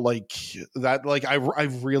 Like that, like, I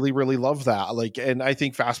really, really love that. Like, and I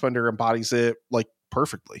think Fassbender embodies it, like,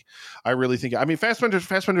 perfectly. I really think, I mean,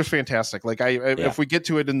 Fassbender's fantastic. Like, if we get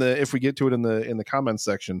to it in the comments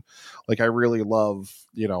section, like, I really love,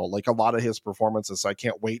 like, a lot of his performances. So I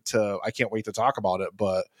can't wait to talk about it,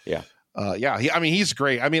 but he's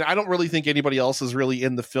great. I mean, I don't really think anybody else is really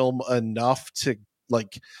in the film enough to,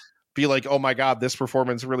 like, be like, oh my God, this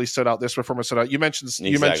performance really stood out. This performance stood out. You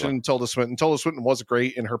mentioned Tilda Swinton. Tilda Swinton was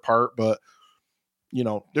great in her part, but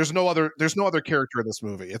there's no other character in this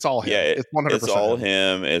movie. It's all him. Yeah, it's 100%. It's all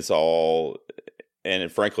him. It's all, and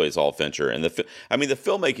frankly, it's all Fincher. And the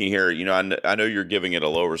filmmaking here, I know you're giving it a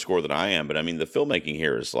lower score than I am, but I mean, the filmmaking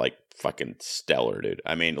here is, like, fucking stellar, dude.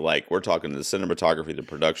 I mean, like, we're talking the cinematography, the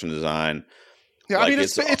production design, Yeah, like, I mean,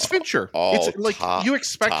 it's Fincher. It's like you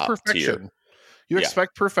expect perfection. Tier. You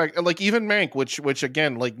expect perfect, like even Mank, which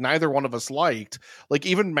again, like neither one of us liked. Like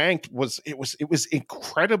even Mank was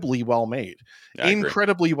incredibly well made,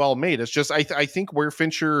 incredibly well made. It's just I think where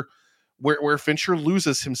Fincher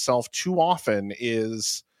loses himself too often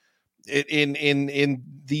is in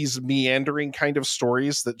these meandering kind of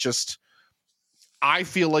stories that just, I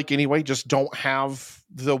feel like anyway, just don't have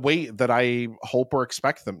the weight that I hope or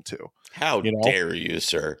expect them to. How dare you,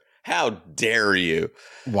 sir? How dare you?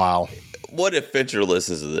 Wow. What if Fincher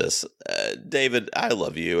listens to this? David, I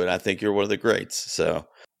love you, and I think you're one of the greats. So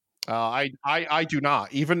I do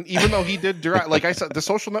not. Even though he did direct, like I said, The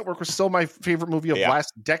Social Network was still my favorite movie of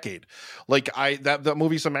last decade. Like that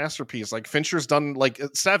movie's a masterpiece. Like Fincher's done like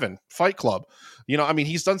Seven, Fight Club. I mean,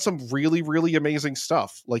 he's done some really, really amazing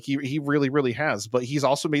stuff. Like he really, really has. But he's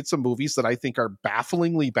also made some movies that I think are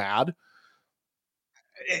bafflingly bad.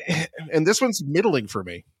 And this one's middling for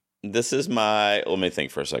me. This is let me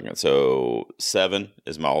think for a second. So Seven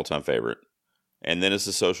is my all-time favorite. And then it's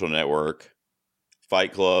The Social Network,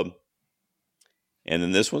 Fight Club. And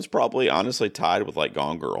then this one's probably honestly tied with like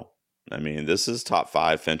Gone Girl. I mean, this is top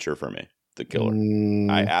 5 Fincher for me, The Killer.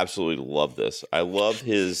 I absolutely love this. I love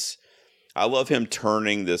him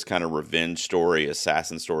turning this kind of revenge story,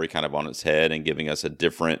 assassin story kind of on its head and giving us a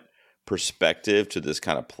different perspective to this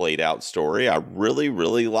kind of played out story. I really,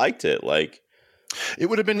 really liked it. Like, it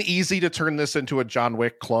would have been easy to turn this into a John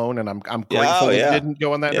Wick clone, and I'm grateful it didn't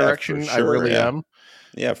go in that direction. Sure, I really am.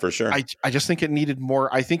 Yeah, for sure. I just think it needed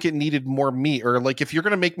more. I think it needed more meat, or like if you're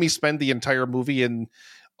going to make me spend the entire movie and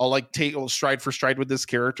I'll like take stride for stride with this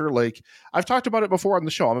character. Like I've talked about it before on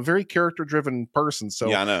the show. I'm a very character driven person. So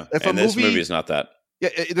yeah, I know. This movie is not that. Yeah,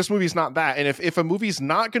 this movie's not that. And if a movie's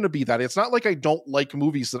not going to be that, it's not like I don't like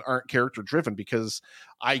movies that aren't character driven, because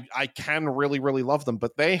I can really, really love them,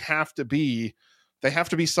 but they have to be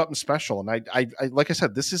something special. And I like I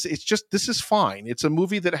said, this is fine. It's a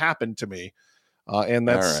movie that happened to me. And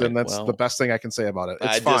that's the best thing I can say about it.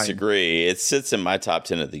 It's fine. Disagree. It sits in my top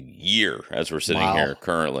 10 of the year as we're sitting here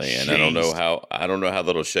currently, and I don't know how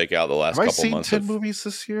that'll shake out the last couple months. Have I seen 10 movies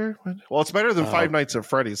this year? Well, it's better than Five Nights at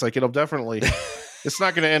Freddy's. Like it'll definitely. It's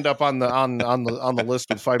not going to end up on the list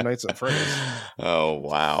with Five Nights at Freddy's. Oh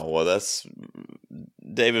wow! Well, that's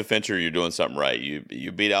David Fincher. You're doing something right.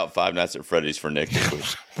 You beat out Five Nights at Freddy's for Nick this week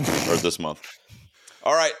or this month.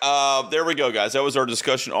 All right, there we go, guys. That was our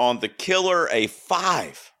discussion on The Killer. A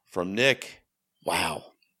 5 from Nick. Wow,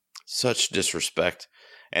 such disrespect.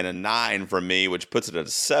 And a 9 from me, which puts it at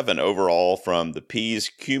a 7 overall from the P's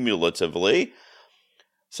cumulatively.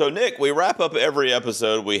 So, Nick, we wrap up every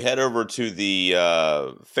episode. We head over to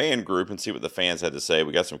the fan group and see what the fans had to say.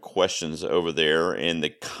 We got some questions over there in the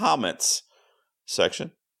comments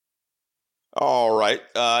section. All right.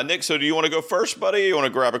 Nick, so do you want to go first, buddy? You want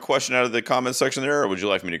to grab a question out of the comment section there, or would you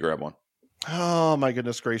like me to grab one? Oh my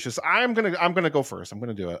goodness gracious. I'm gonna go first. I'm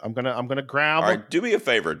gonna do it. I'm gonna grab. All right, do me a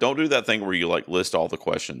favor. Don't do that thing where you like list all the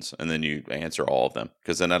questions and then you answer all of them,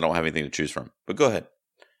 because then I don't have anything to choose from. But go ahead.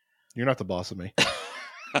 You're not the boss of me.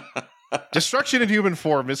 Destruction in Human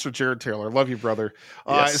Form, Mr. Jared Taylor. Love you, brother.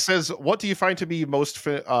 Yes. It says, what do you find to be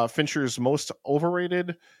Fincher's most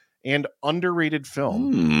overrated and underrated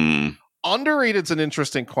film? Underrated's an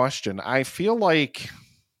interesting question. I feel like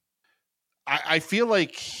I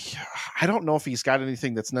don't know if he's got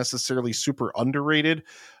anything that's necessarily super underrated.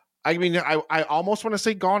 I mean, I almost want to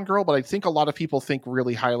say Gone Girl, but I think a lot of people think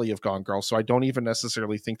really highly of Gone Girl, so I don't even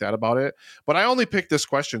necessarily think that about it. But I only picked this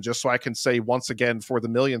question just so I can say once again for the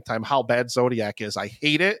millionth time how bad Zodiac is. I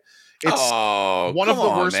hate it. It's one of the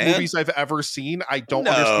worst movies I've ever seen. I don't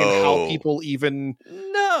understand how people even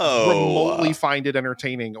remotely find it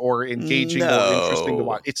entertaining or engaging or interesting to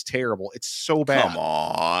watch. It's terrible. It's so bad. Come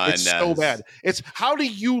on. It's so bad. It's how do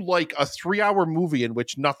you like a 3-hour movie in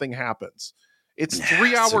which nothing happens? It's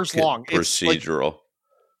 3 hours long. Procedural.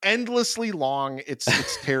 It's like endlessly long.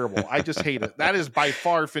 It's terrible. I just hate it. That is by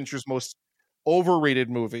far Fincher's most overrated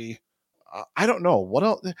movie. I don't know what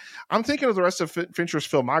else. I'm thinking of the rest of Fincher's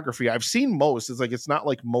filmography. I've seen most. It's like it's not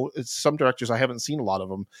like it's some directors I haven't seen a lot of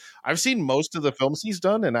them. I've seen most of the films he's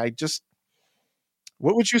done, and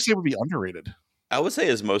what would you say would be underrated? I would say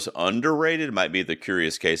his most underrated might be The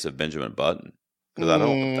Curious Case of Benjamin Button, because I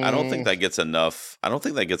don't think that gets enough. I don't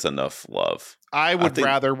think that gets enough love. I would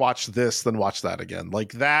rather watch this than watch that again.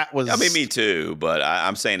 Like that was. I mean, me too. But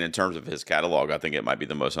I'm saying in terms of his catalog, I think it might be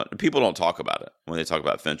the most. People don't talk about it when they talk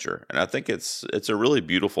about Fincher, and I think it's a really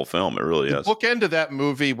beautiful film. It really is. Book end of that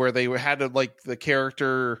movie where they had to like the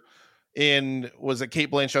character was it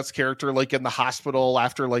Cate Blanchett's character, like in the hospital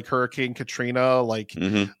after like Hurricane Katrina, like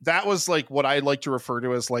that was like what I like to refer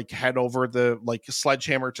to as like head over the like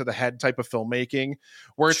sledgehammer to the head type of filmmaking,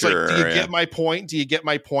 where it's like, do you get my point? Do you get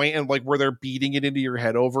my point? And like where they're beating it into your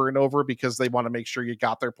head over and over because they want to make sure you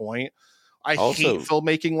got their point. I hate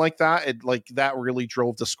filmmaking like that. It like that really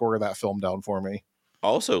drove the score of that film down for me.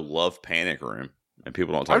 Also love Panic Room, and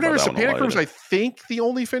people don't talk I've about never that seen one. Panic Room's I think the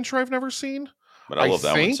only Fincher I've never seen. But I love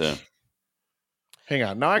that one too. Hang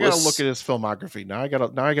on. Now I gotta look at his filmography. Now I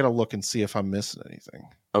gotta look and see if I'm missing anything.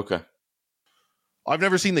 Okay. I've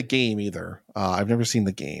never seen The Game either. I've never seen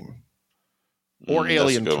The Game or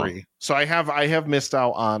Alien 3. So I have missed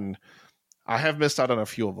out on a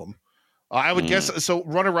few of them. I would guess so.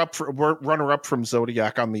 Runner up from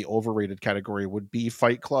Zodiac on the overrated category would be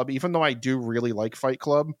Fight Club. Even though I do really like Fight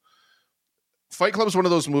Club. Fight Club is one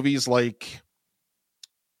of those movies like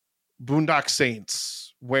Boondock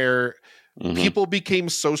Saints where people became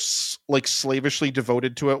so like slavishly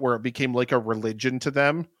devoted to it, where it became like a religion to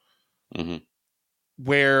them,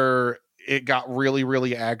 where it got really,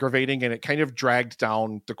 really aggravating, and it kind of dragged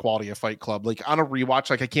down the quality of Fight Club. Like on a rewatch,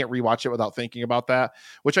 like I can't rewatch it without thinking about that,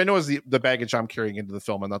 which I know is the baggage I'm carrying into the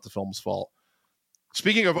film and not the film's fault.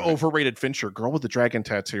 Speaking of overrated Fincher, Girl with the Dragon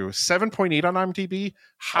Tattoo, 7.8 on IMDb.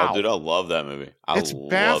 How? Oh, dude, I love that movie. It's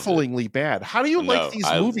bafflingly bad. How do you like these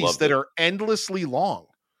movies that are endlessly long?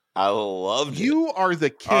 I loved it. You are the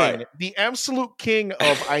king, the absolute king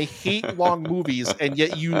of I hate long movies, and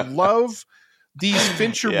yet you love these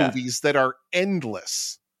Fincher movies that are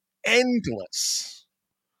endless. Endless.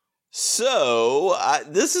 So,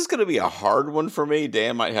 this is going to be a hard one for me.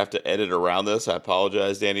 Dan might have to edit around this. I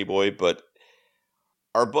apologize, Danny boy, but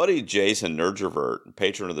our buddy Jason Nerdrovert,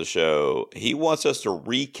 patron of the show, he wants us to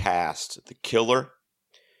recast The Killer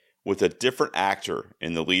with a different actor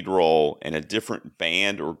in the lead role and a different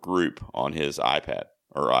band or group on his iPad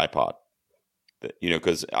or iPod. You know,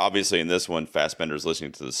 because obviously in this one, Fassbender's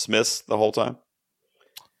listening to the Smiths the whole time.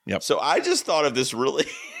 Yep. So I just thought of this really.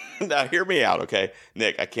 Now, hear me out, okay?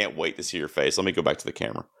 Nick, I can't wait to see your face. Let me go back to the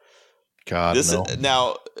camera. God, this no.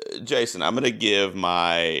 Now, Jason, I'm going to give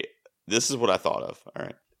my. This is what I thought of. All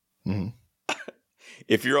right.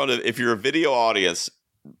 If you're a video audience,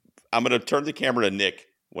 I'm going to turn the camera to Nick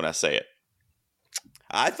when I say it.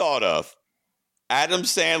 I thought of Adam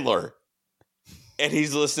Sandler, and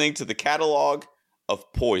he's listening to the catalog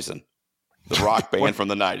of Poison, the rock band from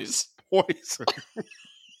the 90s. Poison.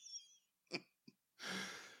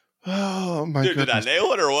 Oh my Dude, goodness. did I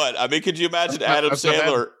nail it or what? I mean, could you imagine Adam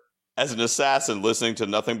Sandler as an assassin listening to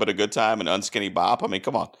Nothing But a Good Time and Unskinny Bop? I mean,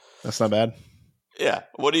 come on. That's not bad. Yeah.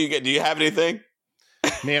 What do you get? Do you have anything?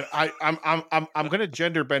 Man, I'm gonna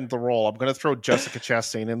gender bend the role. I'm gonna throw Jessica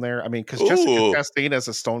Chastain in there. I mean, because Jessica Chastain as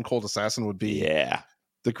a stone cold assassin would be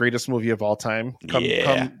the greatest movie of all time.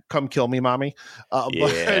 Come kill me, mommy.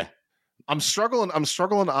 But I'm struggling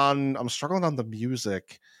on the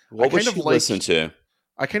music. What would you listen to?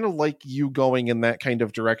 I kind of like you going in that kind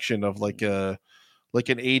of direction of like an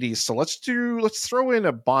 80s. So let's throw in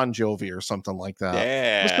a Bon Jovi or something like that.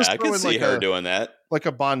 Yeah, I can see her doing that. Like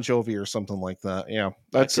a Bon Jovi or something like that. Yeah,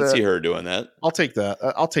 I can see her doing that. I'll take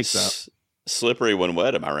that. Slippery when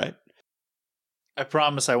wet. Am I right? I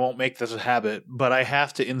promise I won't make this a habit, but I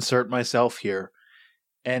have to insert myself here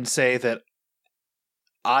and say that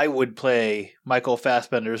I would play Michael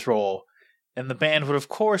Fassbender's role, and the band would of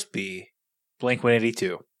course be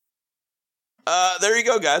Blink-182. There you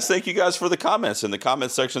go, guys. Thank you guys for the comments in the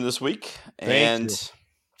comments section this week.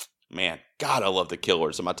 Man, God, I love The Killer.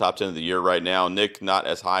 It's in my top 10 of the year right now. Nick, not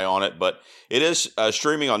as high on it, but it is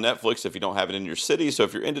streaming on Netflix if you don't have it in your city. So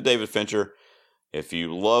if you're into David Fincher, if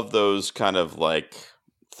you love those kind of like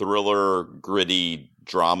thriller, gritty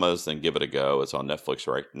dramas, then give it a go. It's on Netflix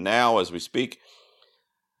right now as we speak.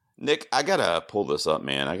 Nick, I got to pull this up,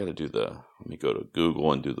 man. I got to let me go to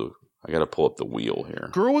Google and I got to pull up the wheel here.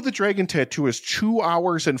 Girl with the Dragon Tattoo is 2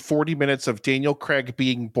 hours and 40 minutes of Daniel Craig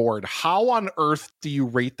being bored. How on earth do you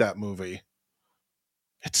rate that movie?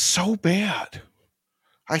 It's so bad.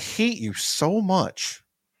 I hate you so much.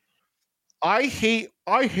 I hate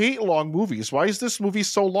long movies. Why is this movie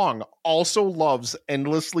so long? Also loves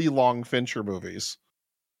endlessly long Fincher movies.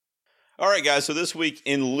 All right, guys. So this week,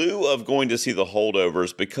 in lieu of going to see The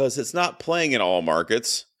Holdovers, because it's not playing in all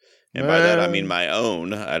markets, and by that I mean my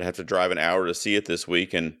own, I'd have to drive an hour to see it this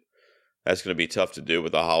week, and that's going to be tough to do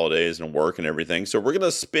with the holidays and work and everything. So we're going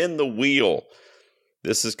to spin the wheel.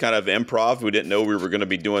 This is kind of improv. We didn't know we were going to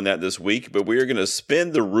be doing that this week, but we are going to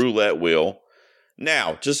spin the roulette wheel.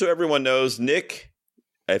 Now, just so everyone knows, Nick,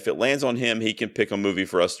 if it lands on him, he can pick a movie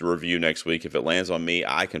for us to review next week. If it lands on me,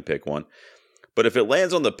 I can pick one. But if it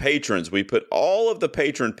lands on the patrons, we put all of the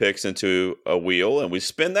patron picks into a wheel and we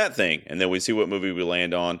spin that thing. And then we see what movie we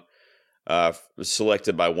land on,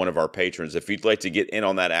 selected by one of our patrons. If you'd like to get in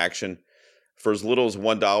on that action, for as little as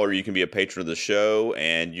 $1, you can be a patron of the show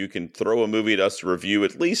and you can throw a movie at us to review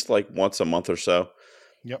at least like once a month or so.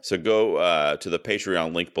 Yep. So go to the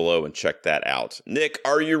Patreon link below and check that out. Nick,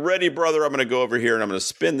 are you ready, brother? I'm going to go over here and I'm going to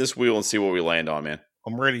spin this wheel and see what we land on, man.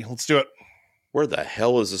 I'm ready. Let's do it. Where the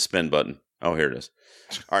hell is the spin button? Oh, here it is.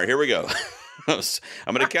 All right, here we go. I'm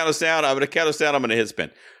going to count us down. I'm going to hit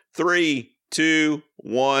spin. 3, 2,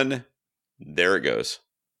 1. There it goes.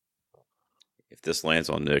 If this lands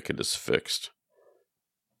on Nick, it is fixed.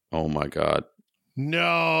 Oh, my God.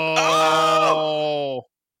 No. Oh!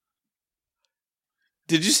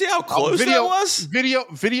 Did you see how close that was?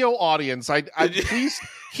 Video audience. I please.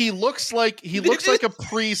 He looks like a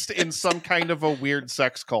priest in some kind of a weird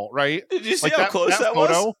sex cult, right? Did you see like how close that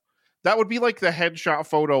photo, was? That would be like the headshot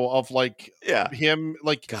photo of like him,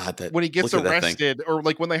 like God, when he gets arrested, or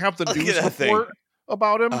like when they have the news report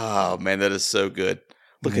about him. Oh man, that is so good.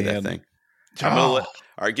 Look at that thing. All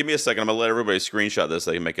right, give me a second. I'm gonna let everybody screenshot this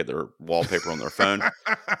so they can make it their wallpaper on their phone.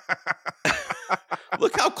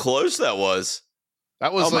 Look how close that was.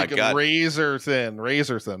 That was like a razor thin.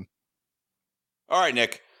 All right,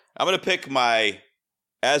 Nick. I'm gonna pick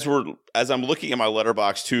as I'm looking at my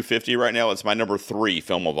Letterboxd 250 right now. It's my number 3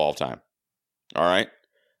 film of all time. All right,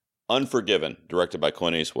 Unforgiven, directed by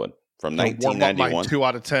Clint Eastwood from 1991. My 2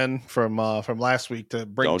 out of 10 from last week to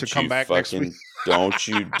come back next week. Don't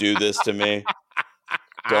you do this to me?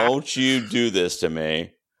 Don't you do this to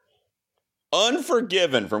me?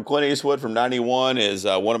 Unforgiven from Clint Eastwood from 91 is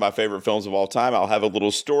one of my favorite films of all time. I'll have a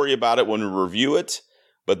little story about it when we review it.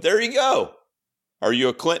 But there you go. Are you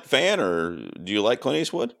a Clint fan, or do you like Clint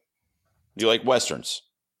Eastwood? Do you like Westerns?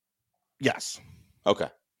 Yes. Okay.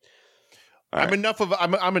 Right. I'm enough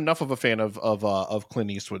of a fan of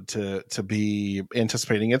Clint Eastwood to be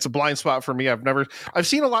anticipating. It's a blind spot for me. I've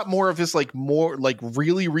seen a lot more of his more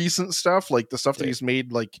really recent stuff, like the stuff that he's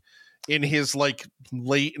made like in his like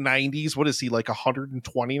late 90s. What is he, like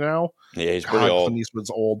 120 now? Yeah, he's pretty old. Clint Eastwood's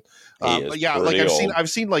old. But yeah, like I've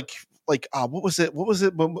seen like what was it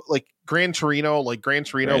like Gran Torino, was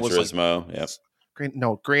Turismo, like,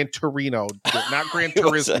 Gran Torino, not Gran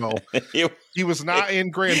Turismo. He was not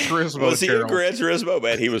in Gran Turismo. Was he in Gran Turismo?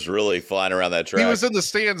 Man, he was really flying around that track. He was in the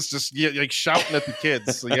stands just like shouting at the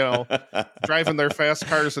kids, driving their fast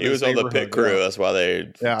cars. He was on the pit crew. That's why they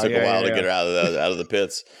took a while to get out of the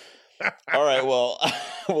pits. All right, well,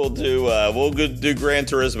 we'll do Gran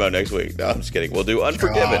Turismo next week. No, I'm just kidding. We'll do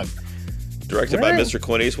Unforgiven, directed by Mr.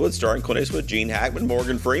 Clint Eastwood, starring Clint Eastwood, Gene Hackman,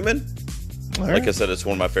 Morgan Freeman. Like I said, it's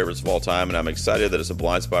one of my favorites of all time, and I'm excited that it's a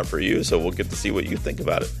blind spot for you, so we'll get to see what you think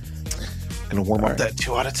about it. Gonna warm up that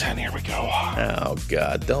 2 out of 10. Here we go. Oh,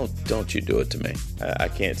 God. Don't you do it to me. I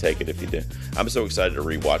can't take it if you do. I'm so excited to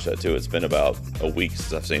rewatch that, too. It's been about a week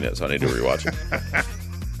since I've seen it, so I need to rewatch it.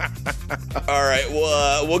 All right,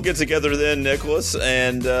 well, we'll get together then, Nicholas,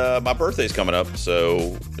 and my birthday's coming up,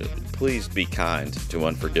 so please be kind to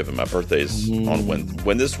Unforgiven. My birthday's on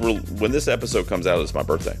when this episode comes out. It's my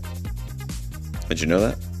birthday. Did you know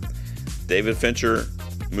that? David Fincher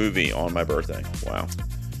movie on my birthday. Wow.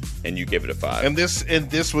 And you gave it a 5. And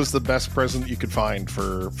this was the best present you could find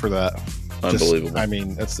for that. Unbelievable.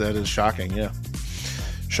 That is shocking. Yeah.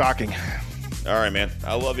 Shocking. All right, man.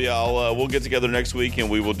 I love you. We'll get together next week and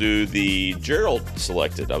we will do the Gerald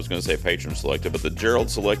selected. I was going to say patron selected, but the Gerald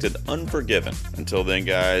selected Unforgiven. Until then,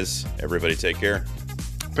 guys, everybody take care.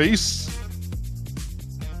 Peace.